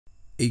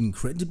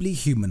Incredibly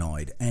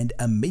humanoid and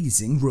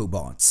amazing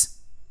robots.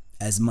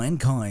 As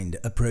mankind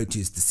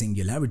approaches the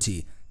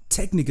singularity,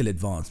 technical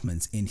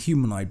advancements in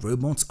humanoid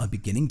robots are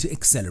beginning to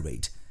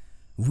accelerate.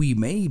 We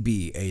may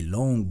be a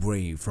long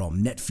way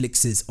from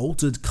Netflix's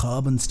altered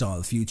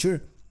carbon-style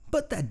future,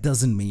 but that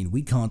doesn't mean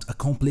we can't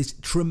accomplish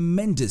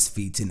tremendous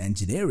feats in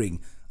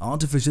engineering,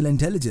 artificial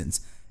intelligence,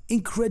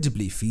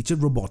 incredibly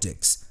featured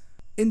robotics.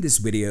 In this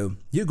video,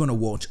 you're gonna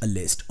watch a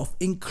list of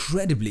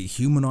incredibly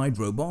humanoid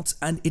robots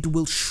and it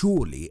will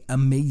surely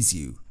amaze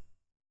you.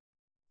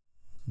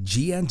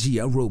 Jia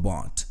Jia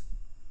Robot.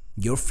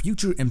 Your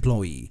future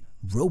employee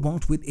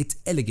robot with its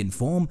elegant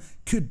form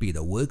could be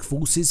the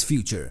workforce's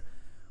future.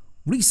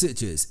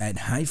 Researchers at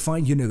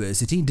Hefei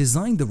University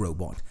designed the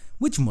robot,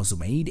 which was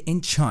made in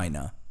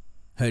China.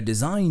 Her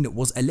design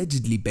was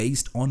allegedly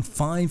based on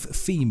 5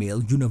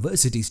 female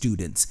university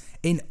students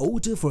in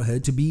order for her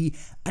to be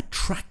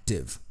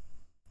attractive.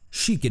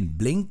 She can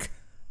blink,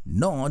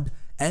 nod,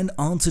 and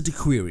answer to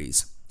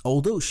queries,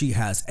 although she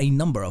has a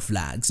number of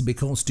lags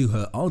because to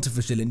her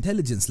artificial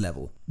intelligence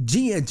level.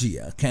 Jia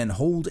Jia can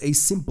hold a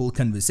simple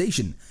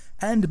conversation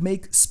and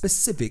make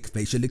specific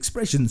facial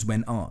expressions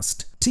when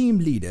asked. Team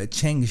leader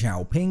Cheng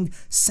Xiaoping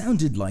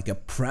sounded like a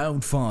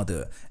proud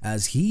father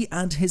as he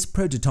and his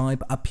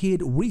prototype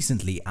appeared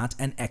recently at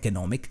an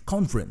economic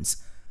conference.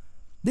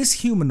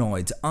 This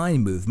humanoid's eye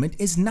movement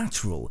is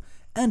natural,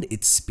 and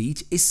its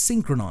speech is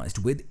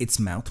synchronized with its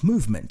mouth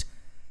movement.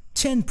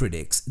 Chen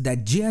predicts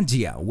that Jia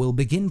Jia will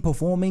begin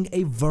performing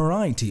a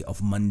variety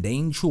of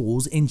mundane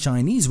chores in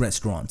Chinese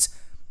restaurants,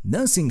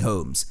 nursing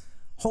homes,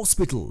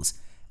 hospitals,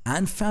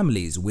 and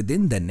families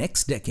within the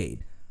next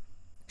decade.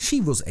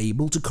 She was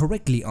able to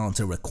correctly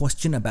answer a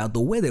question about the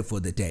weather for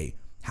the day,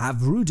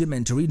 have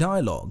rudimentary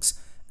dialogues,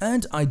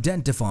 and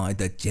identify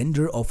the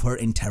gender of her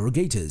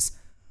interrogators.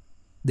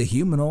 The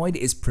humanoid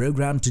is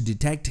programmed to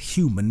detect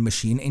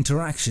human-machine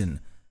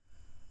interaction.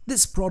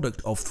 This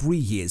product of 3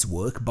 years'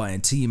 work by a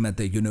team at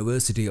the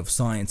University of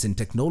Science and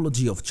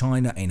Technology of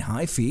China in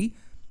Hefei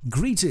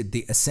greeted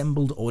the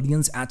assembled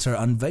audience at her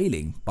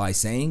unveiling by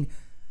saying,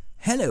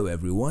 "Hello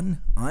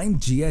everyone, I'm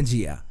Jia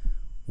Jia.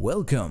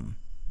 Welcome."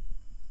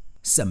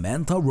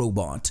 Samantha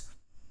Robot.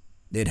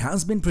 It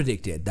has been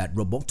predicted that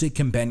robotic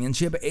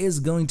companionship is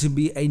going to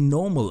be a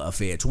normal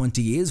affair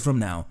 20 years from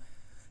now.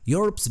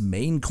 Europe's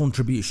main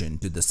contribution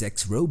to the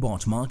sex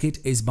robot market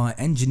is by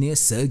engineer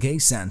Sergi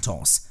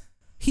Santos.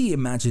 He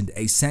imagined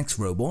a sex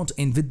robot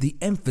in which the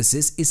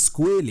emphasis is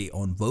squarely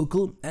on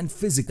vocal and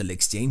physical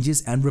exchanges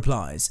and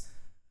replies.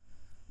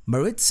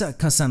 Maritza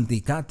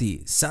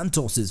Kasantikati,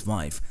 Santos's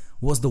wife,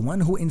 was the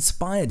one who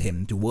inspired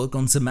him to work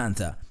on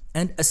Samantha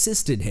and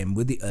assisted him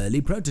with the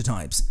early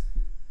prototypes.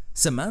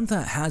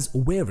 Samantha has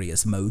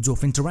various modes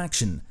of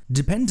interaction.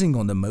 Depending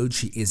on the mode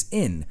she is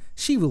in,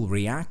 she will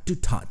react to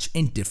touch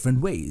in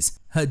different ways.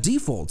 Her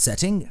default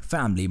setting,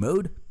 family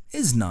mode,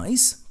 is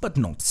nice but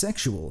not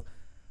sexual.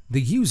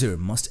 The user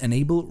must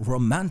enable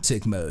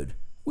romantic mode,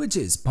 which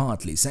is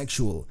partly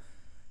sexual.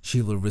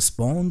 She will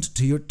respond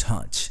to your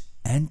touch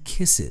and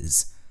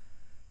kisses.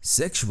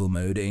 Sexual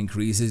mode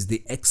increases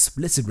the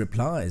explicit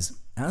replies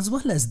as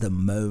well as the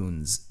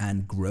moans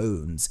and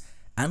groans,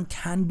 and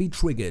can be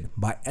triggered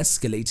by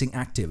escalating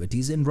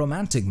activities in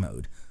romantic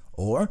mode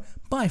or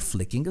by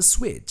flicking a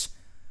switch.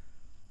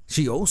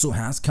 She also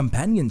has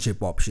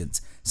companionship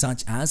options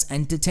such as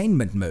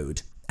entertainment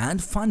mode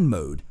and fun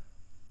mode.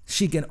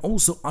 She can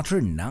also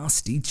utter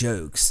nasty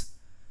jokes.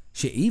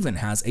 She even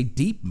has a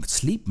deep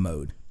sleep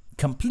mode,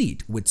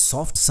 complete with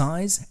soft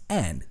sighs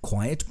and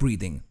quiet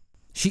breathing.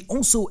 She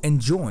also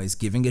enjoys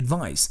giving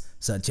advice,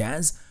 such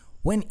as,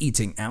 when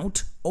eating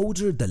out,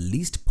 order the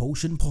least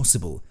portion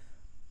possible.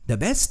 The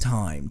best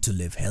time to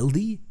live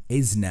healthy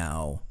is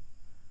now.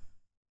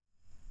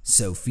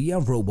 Sophia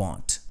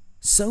Robot.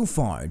 So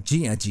far,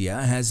 Jia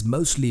Jia has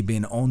mostly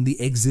been on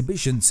the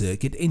exhibition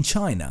circuit in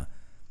China,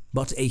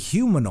 but a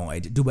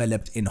humanoid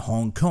developed in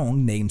Hong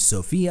Kong named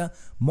Sophia,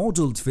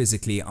 modeled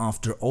physically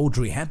after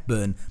Audrey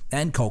Hepburn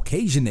and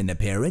Caucasian in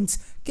appearance,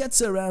 gets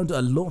around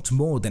a lot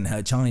more than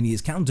her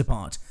Chinese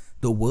counterpart,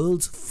 the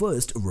world's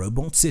first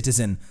robot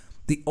citizen,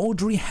 the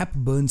Audrey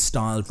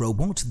Hepburn-style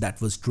robot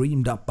that was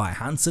dreamed up by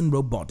Hanson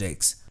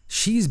Robotics.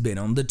 She's been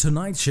on The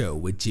Tonight Show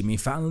with Jimmy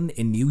Fallon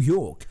in New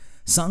York,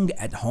 sung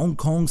at Hong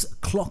Kong's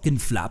Clock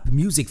and Flap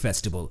Music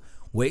Festival,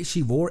 where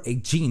she wore a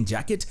jean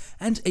jacket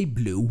and a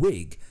blue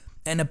wig,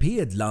 and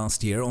appeared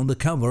last year on the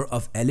cover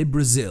of Elle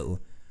Brazil.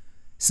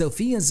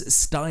 Sophia's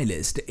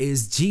stylist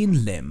is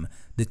Jean Lim,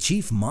 the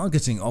chief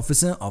marketing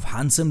officer of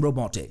Hanson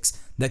Robotics,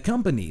 the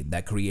company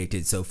that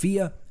created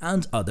Sophia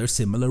and other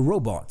similar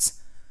robots.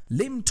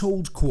 Lim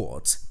told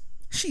Quartz,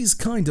 "She's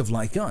kind of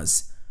like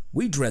us.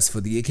 We dress for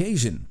the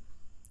occasion."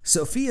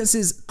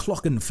 Sophia's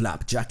clock and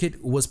flap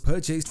jacket was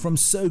purchased from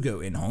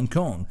Sogo in Hong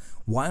Kong,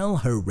 while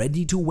her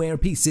ready-to-wear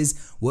pieces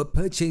were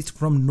purchased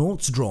from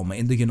Nordstrom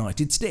in the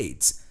United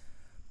States.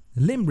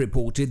 Lim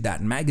reported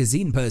that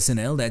magazine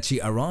personnel that she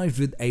arrived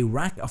with a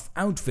rack of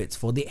outfits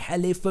for the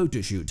Hele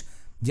photoshoot,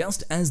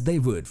 just as they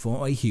would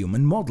for a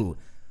human model.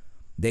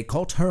 They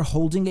caught her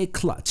holding a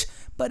clutch,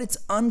 but it's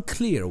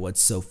unclear what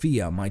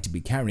Sophia might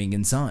be carrying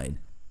inside.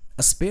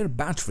 A spare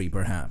battery,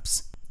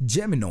 perhaps.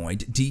 Humanoid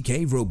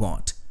DK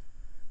Robot.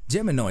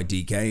 Gemini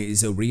DK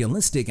is a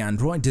realistic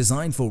android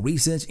designed for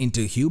research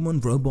into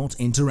human-robot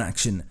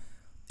interaction.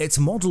 It's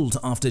modeled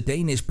after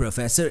Danish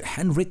professor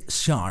Henrik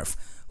Scharf,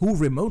 who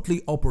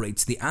remotely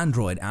operates the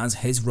android as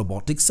his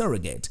robotic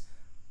surrogate.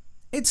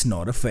 It's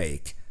not a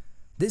fake.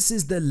 This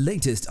is the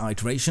latest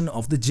iteration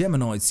of the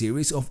Geminoid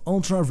series of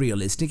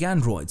ultra-realistic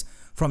androids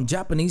from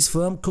Japanese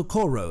firm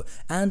Kokoro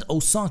and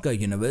Osaka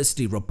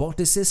University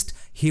roboticist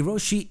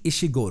Hiroshi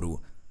Ishiguro.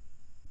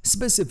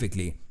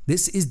 Specifically,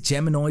 this is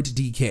Humanoid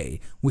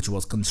DK, which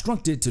was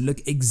constructed to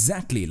look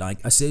exactly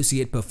like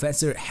Associate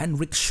Professor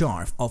Henrik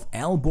Scharf of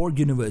Aalborg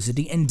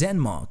University in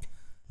Denmark.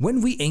 When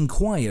we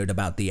inquired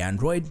about the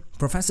android,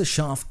 Professor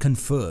Scharf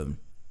confirmed,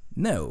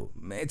 "No,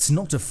 it's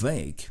not a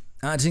fake,"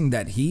 adding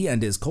that he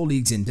and his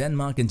colleagues in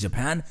Denmark and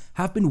Japan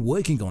have been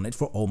working on it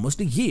for almost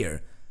a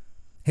year.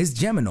 His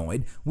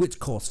Geminoid, which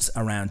costs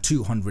around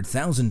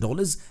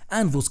 $200,000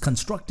 and was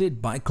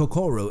constructed by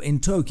Kokoro in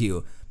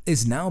Tokyo,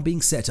 is now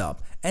being set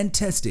up and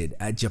tested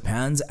at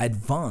Japan's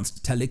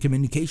Advanced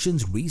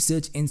Telecommunications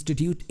Research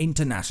Institute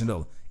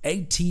International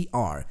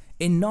 (ATR)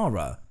 in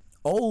Nara.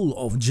 All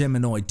of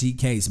Geminoid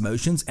DK's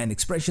motions and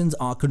expressions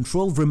are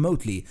controlled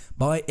remotely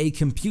by a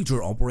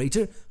computer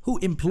operator who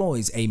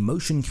employs a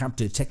motion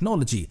capture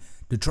technology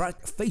to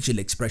track facial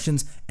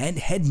expressions and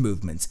head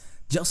movements,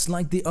 just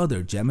like the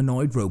other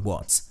Geminoid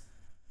robots.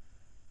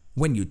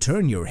 When you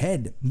turn your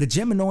head, the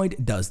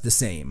Geminoid does the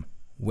same.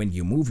 When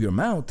you move your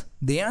mouth,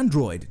 the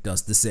android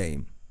does the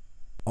same.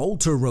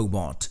 Alter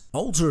Robot.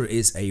 Alter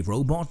is a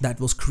robot that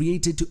was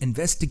created to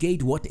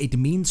investigate what it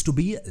means to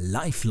be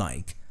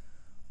lifelike.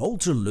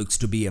 Alter looks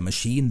to be a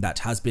machine that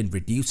has been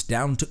reduced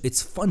down to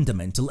its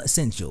fundamental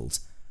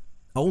essentials.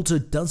 Alter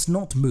does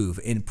not move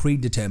in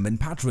predetermined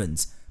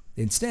patterns.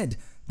 Instead,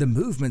 the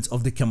movements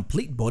of the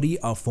complete body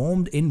are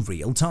formed in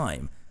real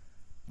time.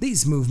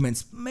 These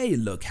movements may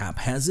look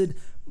haphazard,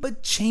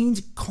 but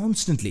change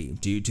constantly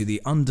due to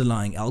the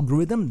underlying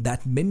algorithm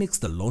that mimics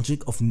the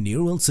logic of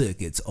neural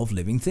circuits of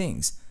living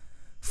things.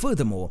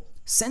 Furthermore,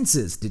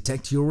 sensors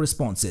detect your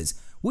responses,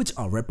 which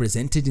are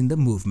represented in the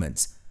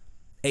movements.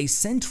 A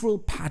central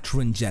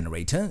pattern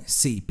generator,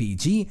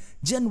 CPG,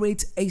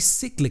 generates a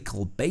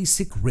cyclical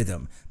basic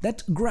rhythm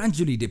that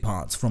gradually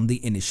departs from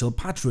the initial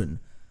pattern.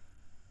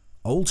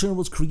 Alter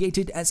was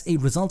created as a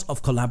result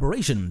of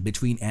collaboration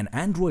between an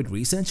android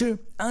researcher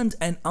and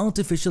an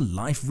artificial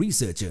life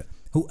researcher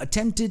who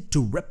attempted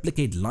to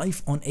replicate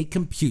life on a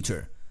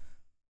computer.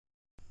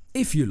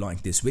 If you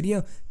like this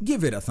video,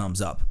 give it a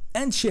thumbs up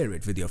and share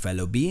it with your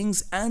fellow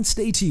beings, and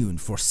stay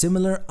tuned for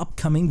similar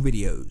upcoming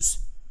videos.